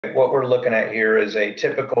What we're looking at here is a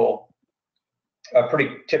pretty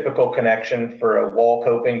typical connection for a wall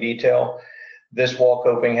coping detail. This wall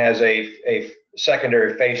coping has a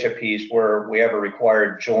secondary fascia piece where we have a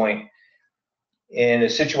required joint. In a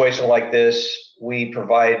situation like this, we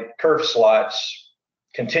provide kerf slots,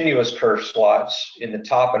 continuous kerf slots in the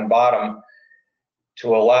top and bottom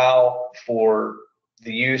to allow for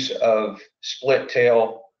the use of split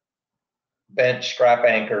tail bent strap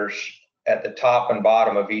anchors at the top and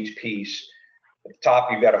bottom of each piece. At the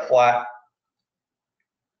top, you've got a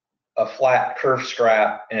flat kerf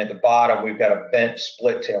strap, and at the bottom, we've got a bent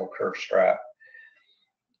split tail kerf strap.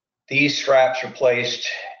 These straps are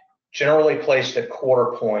generally placed at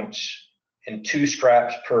quarter points and 2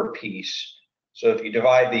 straps per piece. So if you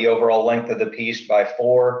divide the overall length of the piece by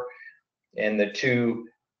 4, and the 2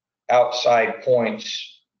 outside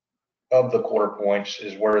points of the quarter points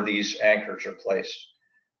is where these anchors are placed,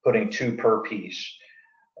 putting 2 per piece.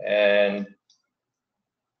 And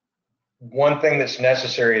one thing that's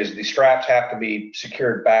necessary is the straps have to be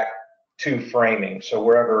secured back to framing. So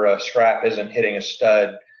wherever a strap isn't hitting a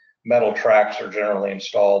stud, metal tracks are generally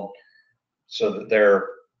installed so that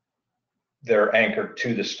they're anchored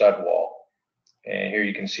to the stud wall. And here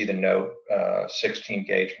you can see the note, 16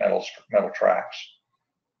 gauge metal tracks.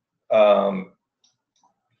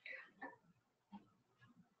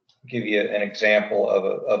 Give you an example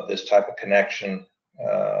of this type of connection.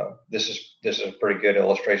 This is a pretty good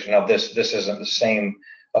illustration. Now this isn't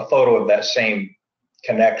a photo of that same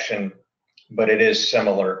connection, but it is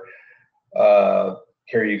similar.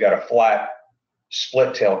 Here you got a flat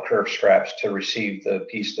split tail kerf straps to receive the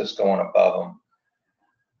piece that's going above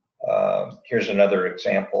them. Here's another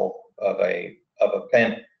example of a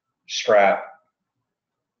bent strap.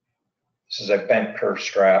 This is a bent kerf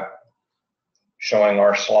strap showing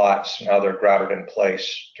our slots and how they're grouted in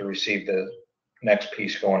place to receive the next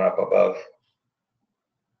piece going up above